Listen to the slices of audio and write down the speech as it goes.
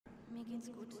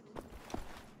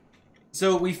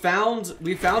So we found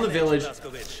the village,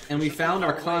 and we found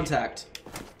our contact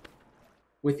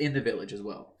within the village as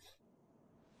well.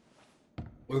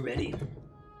 We're ready.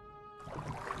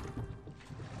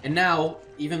 And now,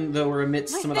 even though we're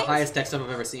amidst some of the highest tech stuff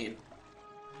I've ever seen,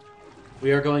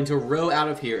 we are going to row out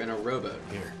of here in a rowboat.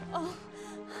 Here. Oh,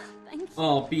 thank you.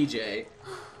 Oh, BJ.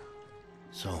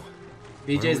 So,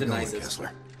 BJ's the nicest.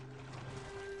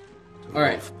 All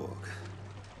right.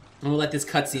 I'm gonna let this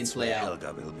cutscene play out.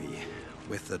 Helga will be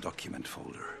with the document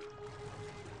folder.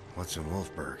 What's in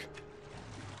Wolfberg?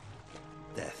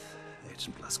 Death,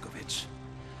 Agent Blazkowicz.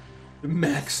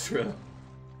 Maxtra.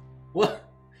 What?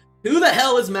 Who the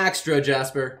hell is Maxtra,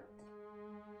 Jasper?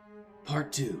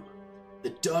 Part 2.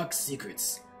 The Dark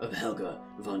Secrets of Helga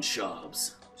von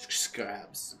Schabs.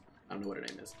 Scabs. I don't know what her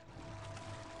name is.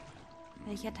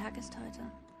 Welcher Tag ist heute?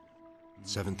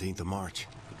 17th of March.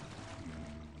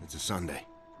 It's a Sunday.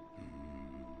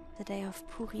 The day of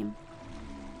Purim.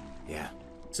 Yeah.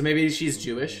 So maybe she's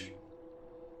Jewish?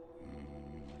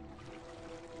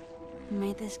 I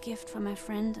made this gift for my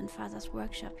friend and father's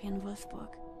workshop here in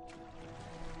Wolfsburg.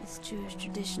 It's Jewish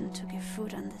tradition to give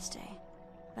food on this day,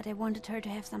 but I wanted her to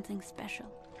have something special.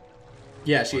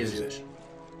 Yeah, she is Jewish.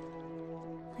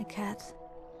 A cat.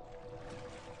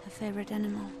 Her favorite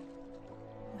animal.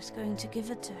 I was going to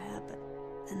give it to her, but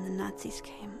then the Nazis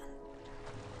came.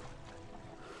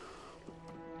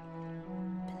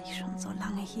 Bin ich schon so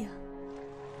lange hier?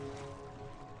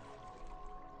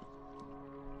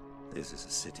 This is a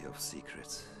city of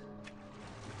secrets.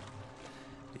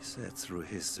 Beset through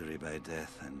history by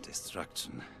death and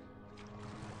destruction.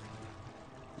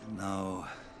 And now,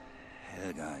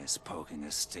 Helga is poking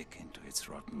a stick into its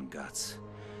rotten guts.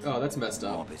 Oh, that's messed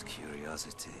up. Morbid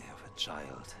curiosity of a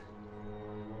child.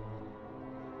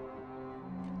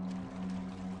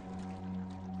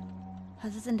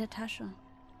 Was ist in der Tasche?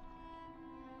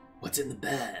 What's in the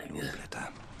bag?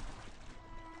 Blätter.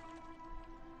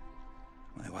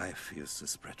 My wife used to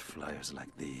spread flyers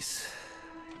like these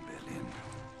in Berlin.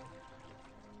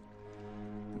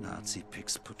 Nazi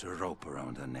pigs put a rope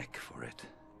around her neck for it.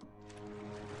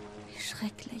 Wie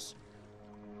schrecklich.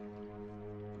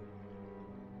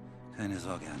 Keine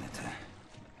Sorge, Annette.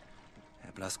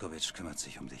 Herr Blazkowicz kümmert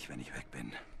sich um dich, wenn ich weg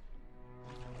bin.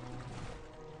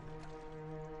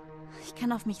 Ich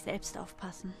kann auf mich selbst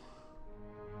aufpassen.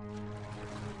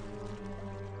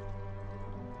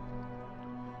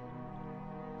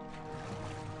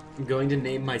 I'm going to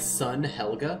name my son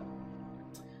Helga?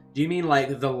 Do you mean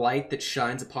like the light that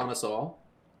shines upon us all?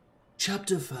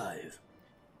 Chapter 5.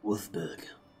 Wolfberg.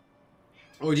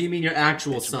 Or do you mean your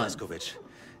actual It's son? Blazkowicz.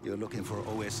 You're looking for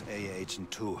OSA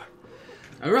Agent 2.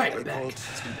 Alright, I we're back. called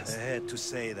ahead to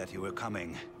say that you were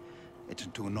coming.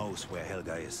 Agent 2 knows where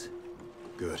Helga is.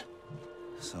 Good.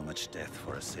 So much death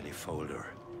for a silly folder.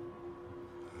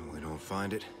 When we don't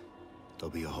find it, there'll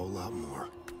be a whole lot more.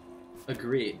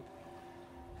 Agreed.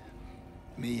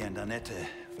 Me and Annette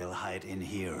will hide in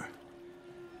here.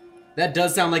 That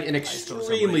does sound like an I stole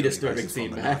some extremely radio disturbing devices from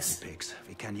scene, the Max. Nazi pigs.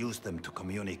 We can use them to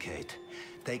communicate.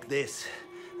 Take this,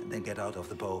 and then get out of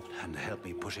the boat and help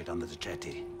me push it under the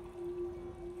jetty.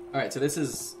 Alright, so this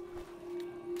is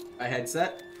a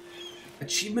headset.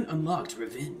 Achievement unlocked,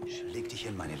 revenge. Leg dich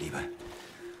hin, meine Liebe.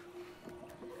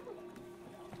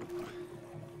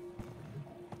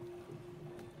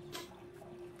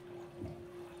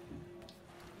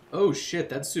 Oh shit,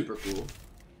 that's super cool.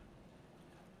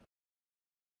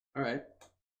 Alright.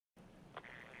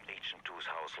 Agent 2's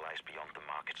house lies beyond the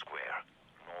market square,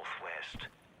 northwest,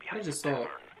 I behind just the saw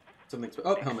tavern. something.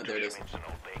 Oh, helmet, there it is. Schmidt's an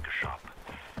old baker shop.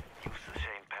 Use the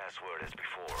same password as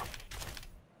before.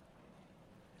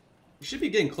 You should be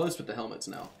getting close with the helmets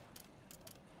now.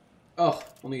 Oh,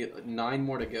 only 9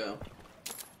 more to go.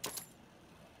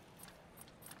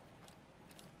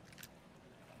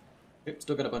 Okay,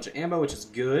 still got a bunch of ammo, which is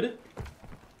good.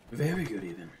 Very good,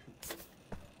 even.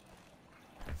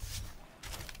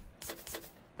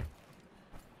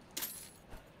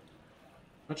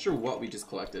 Not sure what we just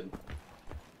collected.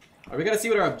 Alright, we gotta see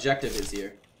what our objective is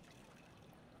here.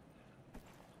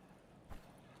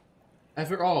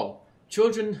 After all,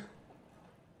 children...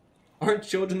 Aren't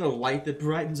children the light that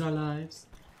brightens our lives?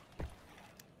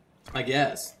 I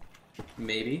guess.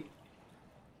 Maybe.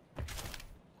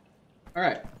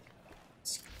 Alright.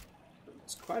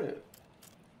 It's quite a...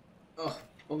 Oh,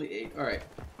 only 8. Alright.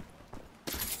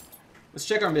 Let's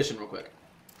check our mission real quick.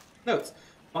 Notes.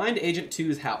 Find Agent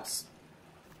 2's house.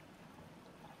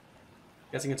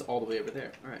 Guessing it's all the way over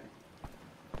there. Alright.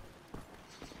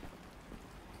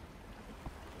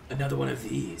 Another one of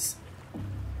these.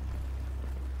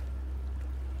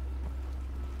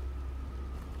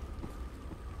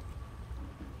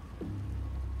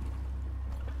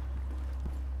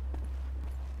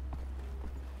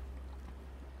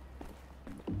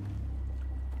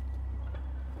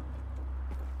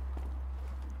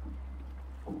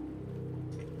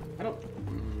 I don't...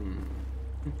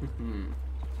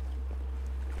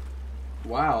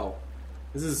 Wow.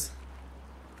 This is...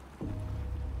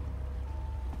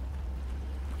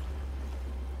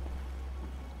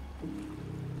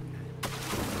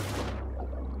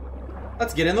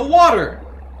 Let's get in the water!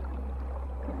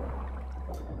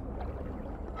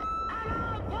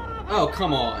 Oh,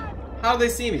 come on. How do they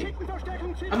see me?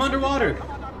 I'm underwater.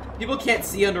 People can't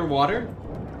see underwater.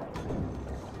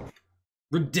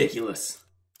 Ridiculous.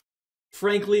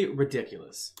 Frankly,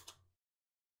 ridiculous.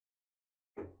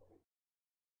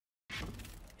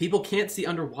 People can't see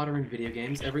underwater in video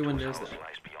games. Everyone knows that.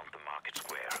 Lies beyond the market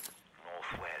square,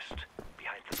 northwest,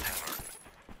 behind the tavern,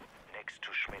 next to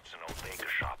Schmidt's and old baker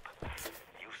shop.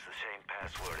 Use the same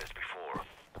password as before.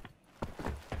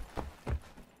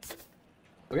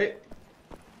 Okay.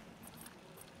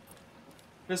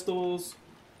 Pistols.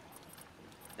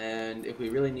 And if we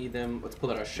really need them, let's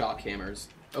pull out our shock hammers.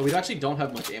 Oh, we actually don't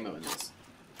have much ammo in this.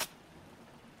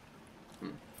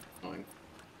 Annoying.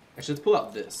 Actually, let's pull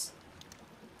out this.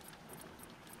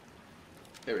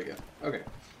 There we go. Okay.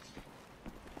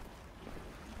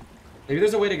 Maybe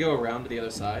there's a way to go around to the other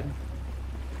side.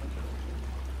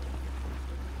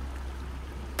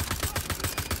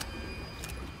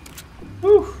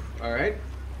 Whew. Alright.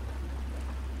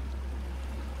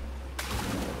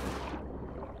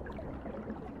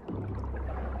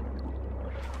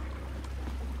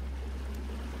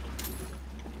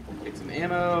 Take some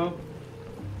ammo.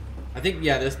 I think,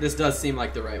 yeah, this does seem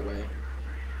like the right way.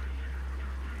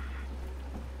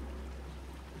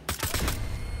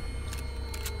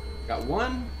 Got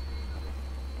one.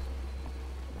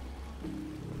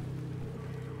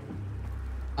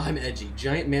 I'm edgy.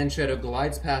 Giant man shadow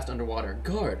glides past underwater.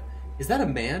 Guard, is that a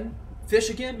man? Fish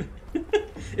again?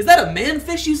 Is that a man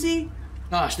fish you see?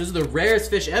 Gosh, those are the rarest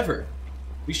fish ever.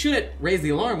 We shouldn't raise the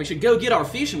alarm. We should go get our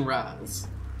fishing rods.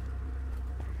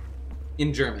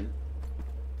 In German.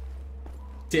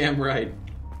 Damn right.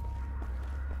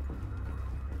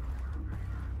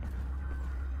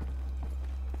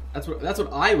 That's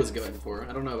what I was going for.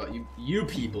 I don't know about you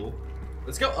people.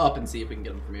 Let's go up and see if we can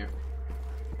get him from here.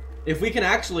 If we can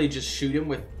actually just shoot him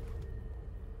with...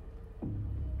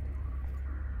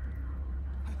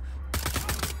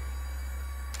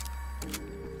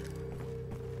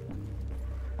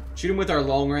 Shoot him with our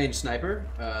long-range sniper.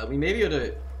 We may be able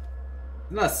to...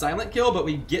 Not a silent kill, but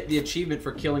we get the achievement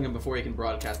for killing him before he can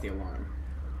broadcast the alarm.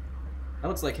 That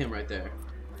looks like him right there.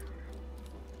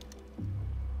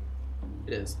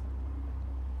 It is.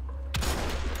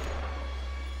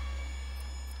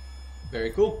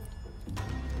 Very cool.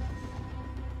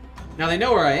 Now they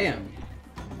know where I am.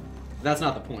 That's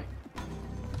not the point.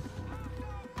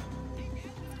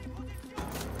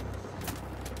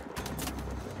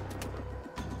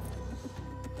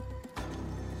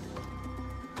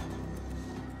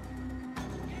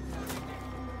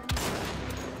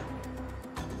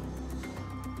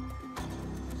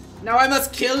 Now I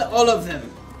must kill all of them.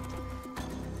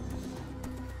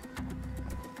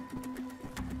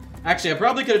 Actually, I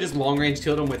probably could have just long-range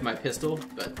killed him with my pistol,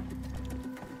 but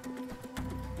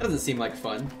that doesn't seem like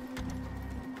fun.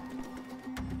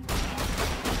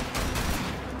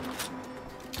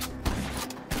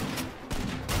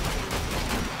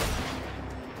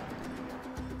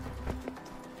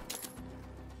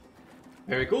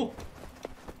 Very cool.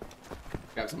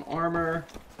 Grab some armor.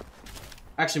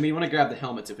 Actually, we want to grab the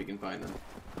helmets if we can find them.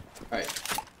 Alright.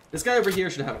 This guy over here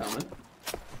should have a helmet.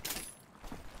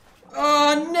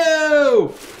 Oh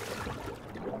no!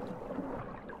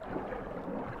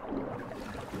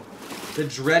 The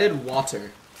dreaded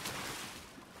water.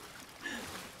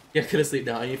 Yeah, could have sleep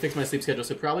now. I need to fix my sleep schedule,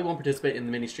 so probably won't participate in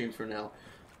the mini streams for now.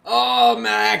 Oh,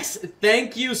 Max!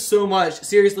 Thank you so much,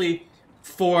 seriously,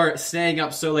 for staying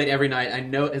up so late every night. I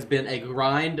know it has been a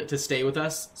grind to stay with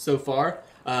us so far,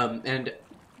 and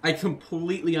I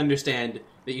completely understand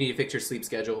that you need to fix your sleep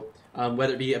schedule,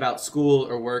 whether it be about school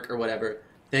or work or whatever.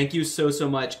 Thank you so, so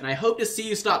much, and I hope to see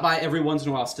you stop by every once in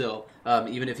a while still,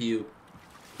 even if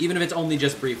it's only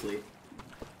just briefly.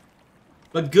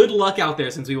 But good luck out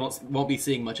there, since we won't be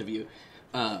seeing much of you.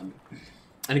 And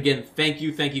again, thank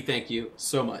you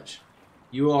so much.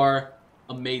 You are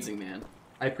amazing, man.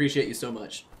 I appreciate you so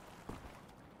much.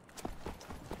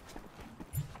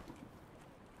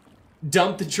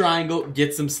 Dump the triangle,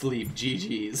 get some sleep.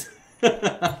 GG's.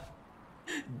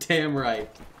 Damn right.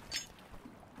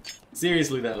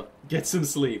 Seriously, though, get some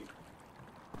sleep.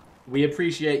 We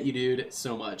appreciate you, dude,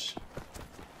 so much.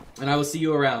 And I will see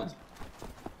you around.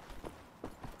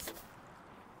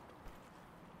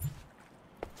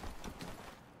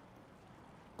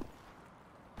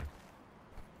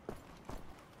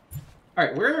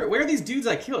 Alright, where are these dudes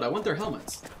I killed? I want their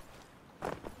helmets.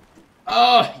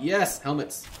 Oh, yes,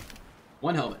 helmets.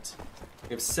 1 helmet. We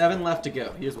have 7 left to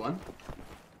go. Here's one.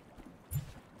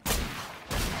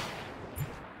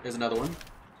 There's another one.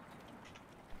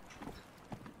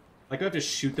 Like I have to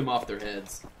shoot them off their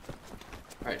heads.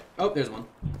 Alright. Oh, there's one.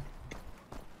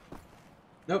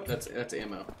 Nope, that's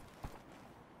ammo.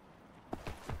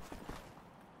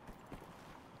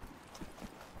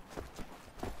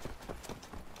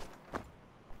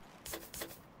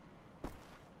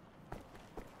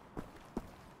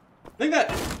 I think that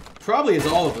probably is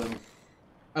all of them.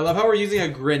 I love how we're using a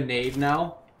grenade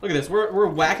now. Look at this. We're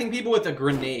whacking people with a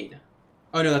grenade.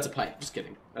 Oh no, that's a pipe. Just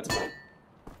kidding. That's a pipe.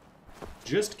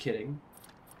 Just kidding.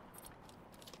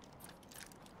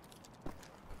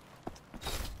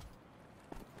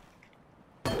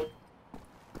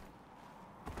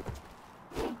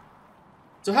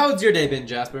 So how has your day been,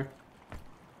 Jasper?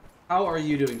 How are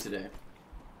you doing today?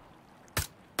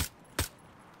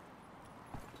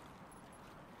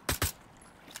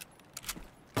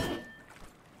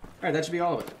 Alright, that should be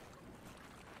all of it.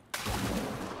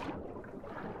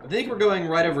 I think we're going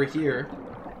right over here.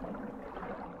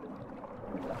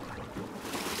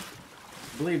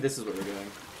 I believe this is where we're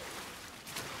going.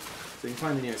 So you can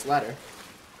find the nearest ladder.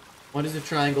 What is a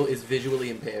triangle is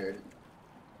visually impaired?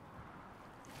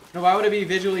 No, why would it be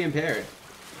visually impaired?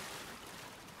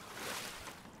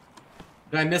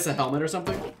 Did I miss a helmet or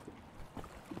something?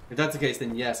 If that's the case,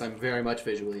 then yes, I'm very much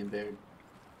visually impaired.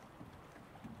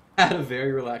 Had a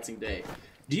very relaxing day.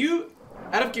 Do you,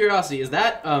 out of curiosity, is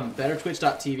that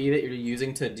BetterTwitch.tv that you're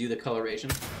using to do the coloration?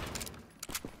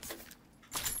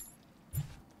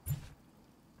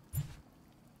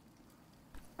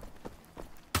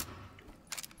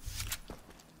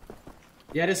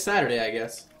 Yeah, it is Saturday, I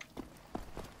guess.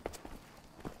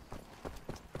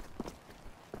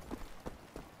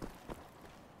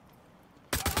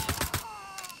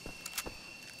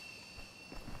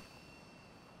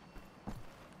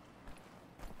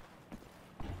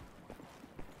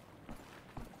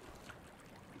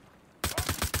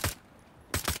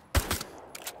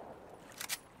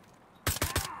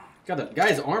 God, that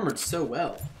guy's armored so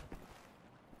well.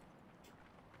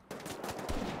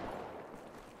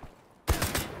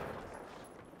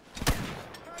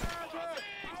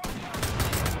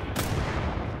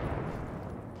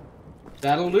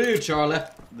 That'll do, Charlie.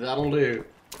 That'll do.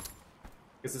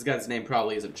 Guess this guy's name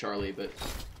probably isn't Charlie, but...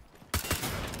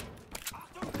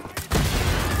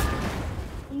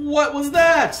 What was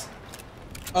that?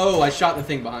 Oh, I shot the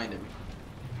thing behind him.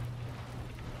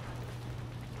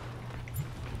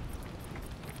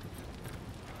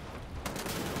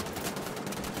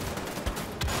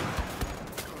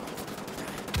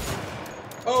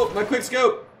 Oh, my quick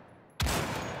scope!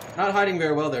 Not hiding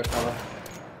very well there, fella.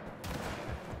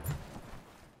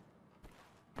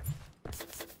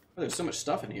 Oh, there's so much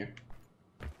stuff in here.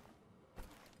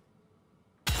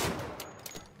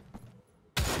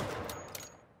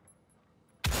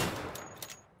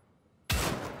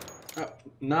 Oh,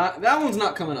 that one's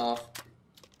not coming off.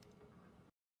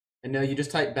 And no, you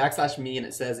just type \me and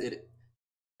it says it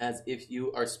as if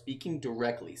you are speaking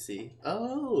directly, see?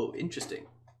 Oh, interesting.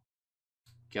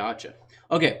 Gotcha.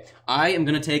 Okay, I am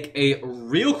going to take a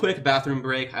real quick bathroom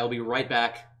break. I'll be right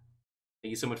back.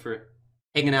 Thank you so much for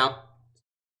hanging out.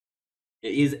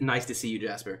 It is nice to see you,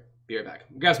 Jasper. Be right back.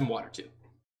 Grab some water, too.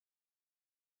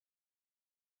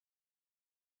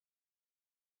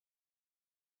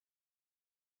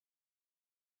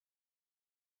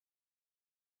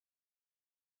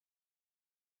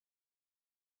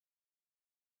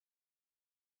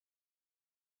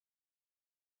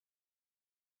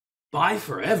 Bye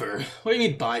forever? What do you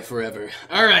mean bye forever?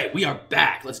 Alright, we are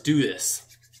back. Let's do this.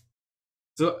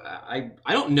 So, I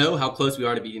don't know how close we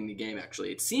are to beating the game,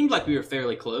 actually. It seemed like we were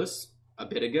fairly close a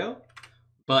bit ago,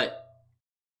 but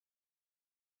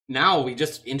now we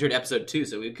just entered episode 2,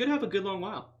 so we could have a good long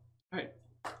while. Alright,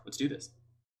 let's do this.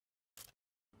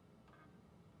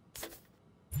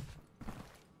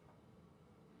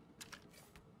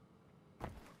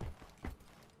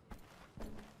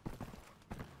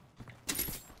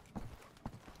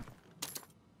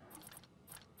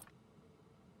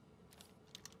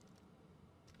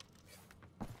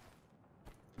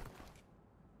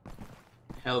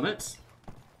 Helmets.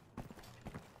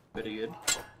 Very good.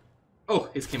 Oh,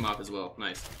 his came off as well.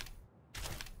 Nice.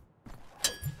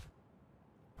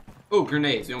 Oh,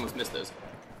 grenades. We almost missed those.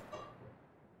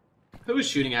 Who is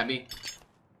shooting at me?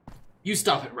 You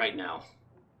stop it right now.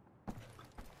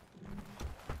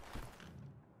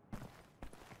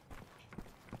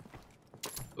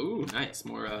 Ooh, nice.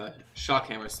 More shock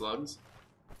hammer slugs.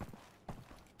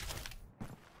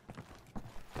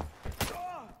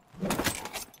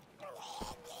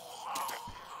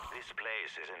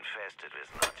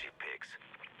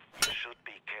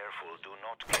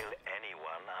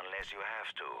 guess you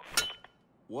have to.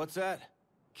 What's that?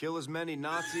 Kill as many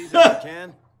Nazis as you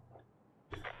can?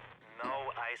 No,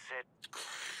 I said...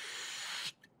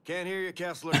 Can't hear you,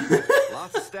 Kessler.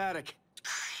 Lots of static.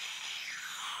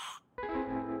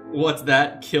 What's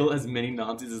that? Kill as many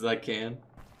Nazis as I can.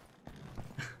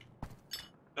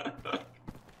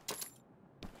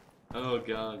 Oh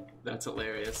god, that's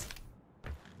hilarious.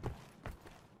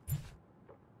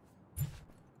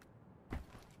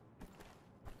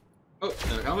 Oh,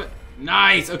 another helmet.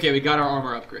 Nice! Okay, we got our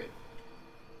armor upgrade.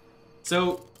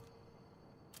 So,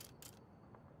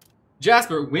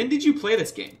 Jasper, when did you play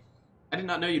this game? I did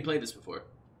not know you played this before.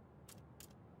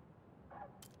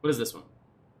 What is this one?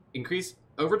 Increase,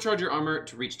 overcharge your armor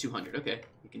to reach 200. Okay,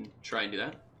 you can try and do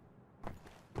that.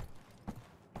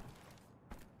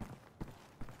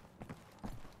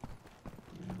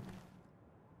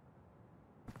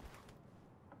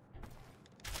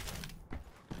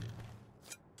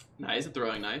 Nice, a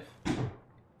throwing knife.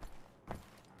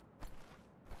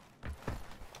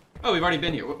 Oh, we've already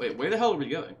been here. Wait, where the hell are we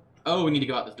going? Oh, we need to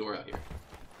go out this door out here.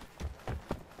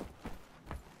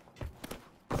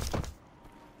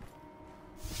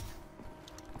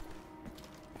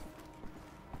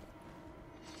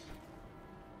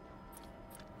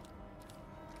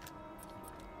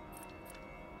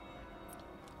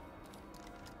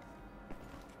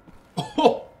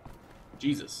 Oh!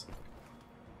 Jesus.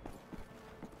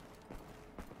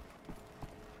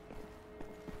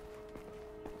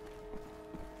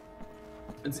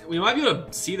 We might be able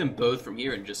to see them both from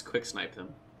here and just quick snipe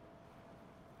them.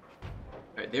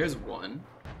 Alright, there's one.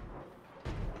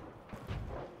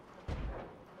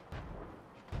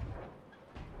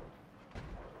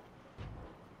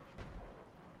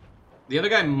 The other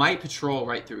guy might patrol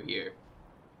right through here.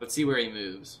 Let's see where he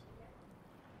moves.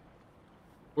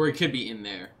 Or he could be in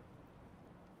there.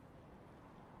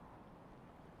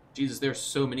 Jesus, there's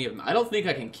so many of them. I don't think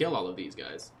I can kill all of these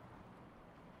guys.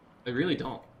 I really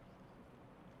don't.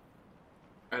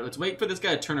 Alright, let's wait for this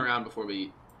guy to turn around before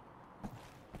we...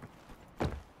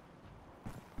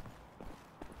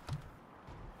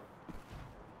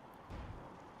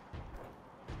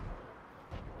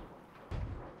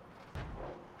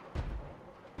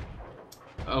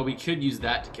 Oh, we could use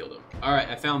that to kill them. Alright,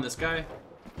 I found this guy.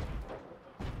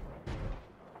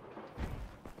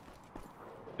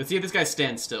 Let's see if this guy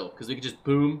stands still, because we could just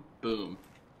boom, boom.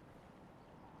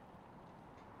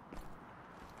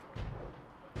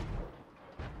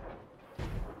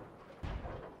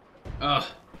 Ugh.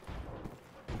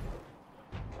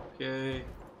 Okay.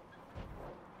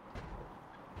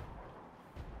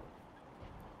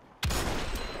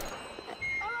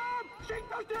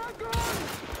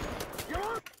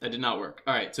 That did not work.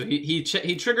 All right, so he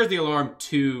triggers the alarm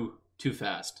too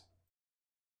fast.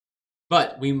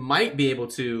 But we might be able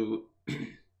to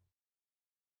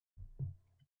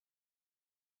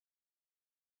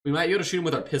we might be able to shoot him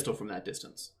with our pistol from that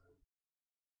distance.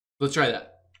 Let's try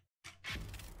that.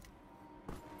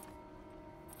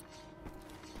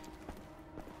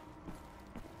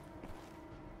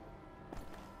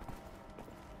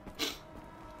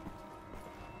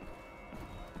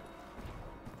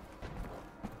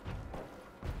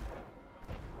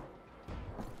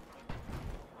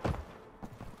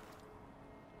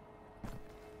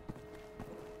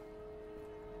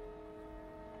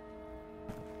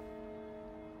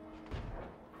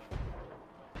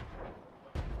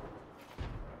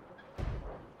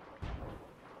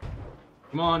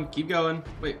 Come on, keep going.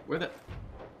 Wait, where the...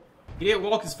 He didn't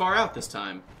walk as far out this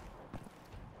time.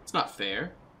 It's not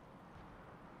fair.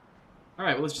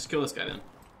 Alright, well, let's just kill this guy then.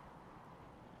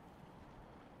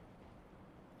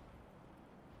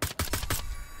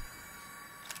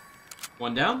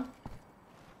 One down.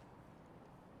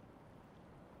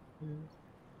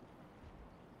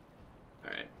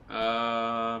 Alright,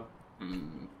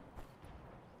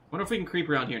 wonder if we can creep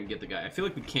around here and get the guy. I feel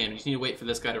like we can. We just need to wait for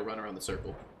this guy to run around the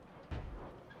circle.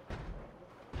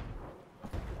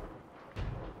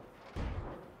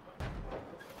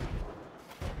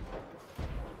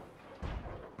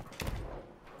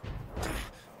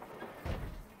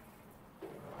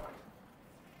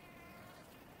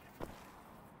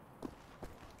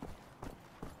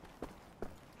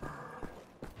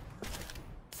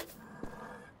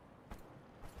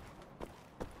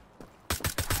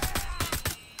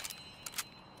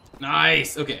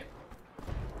 Nice! Okay.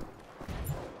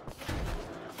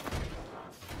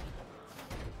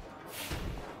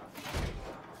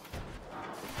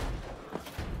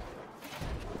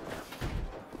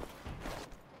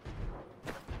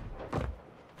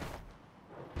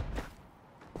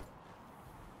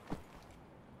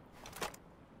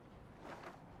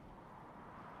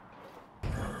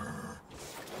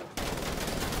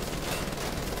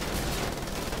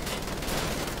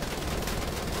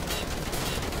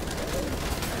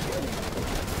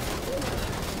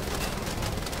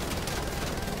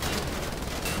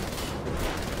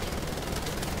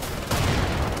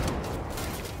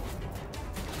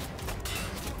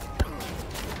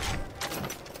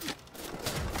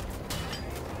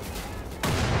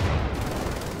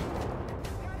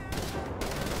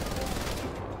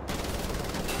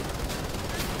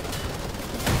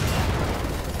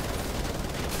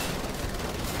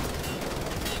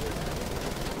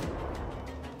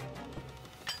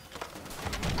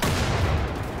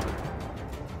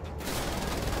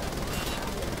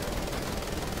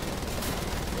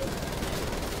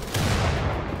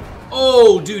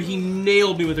 Oh, dude, he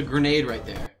nailed me with a grenade right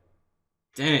there.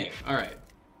 Dang. Alright.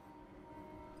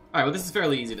 Alright, well, this is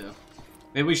fairly easy, though.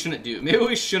 Maybe we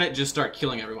shouldn't just start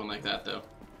killing everyone like that, though.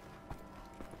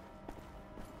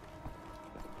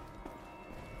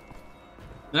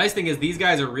 The nice thing is, these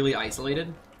guys are really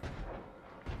isolated.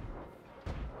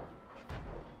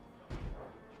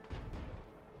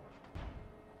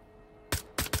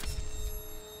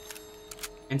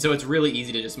 And so it's really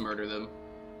easy to just murder them.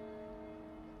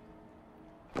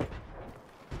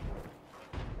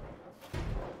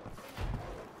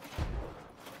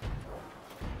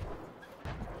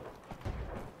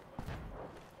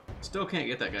 Still can't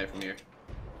get that guy from here.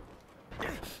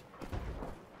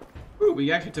 Ooh,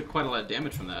 we actually took quite a lot of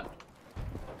damage from that.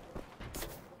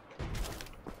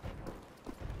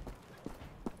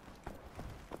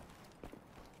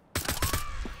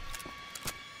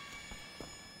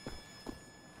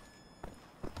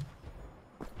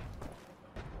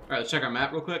 Alright, let's check our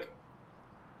map real quick.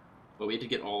 But we have to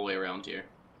get all the way around here.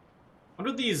 I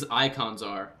wonder what these icons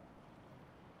are.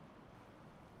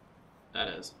 That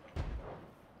is.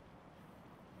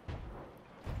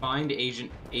 Find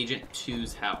Agent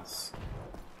 2's house.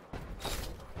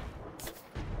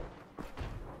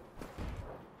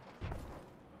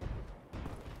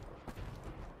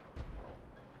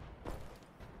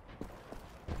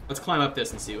 Let's climb up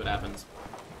this and see what happens.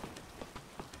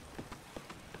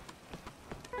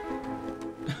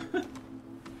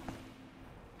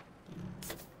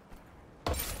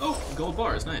 Oh, gold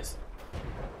bars, nice.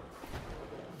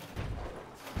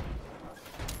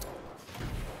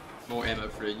 More ammo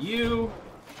for you.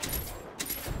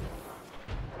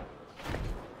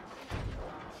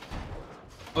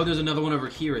 Oh, there's another one over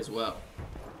here as well.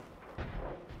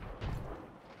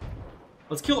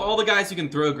 Let's kill all the guys who can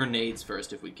throw grenades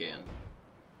first if we can.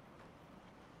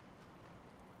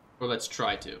 Or let's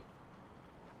try to.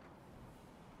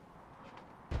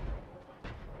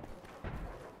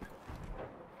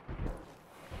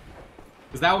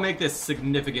 Because that will make this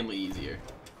significantly easier.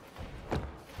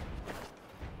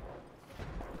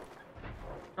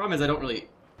 Problem is I don't really...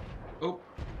 Oh,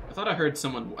 I thought I heard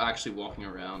someone actually walking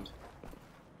around.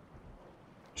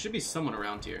 Should be someone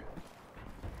around here.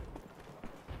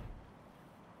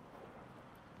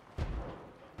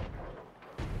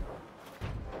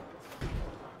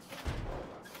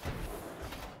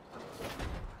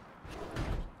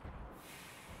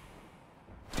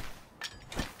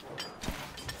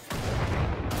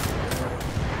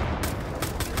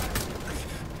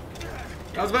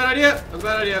 That was a bad idea! That was a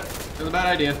bad idea. That was a bad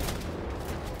idea.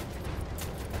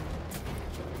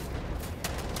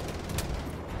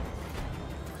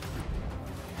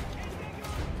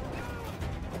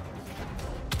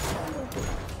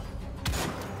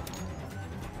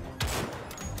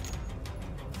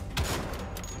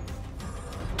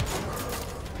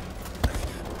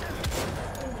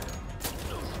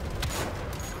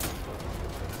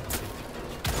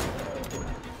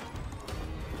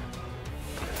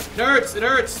 It hurts! It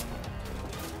hurts!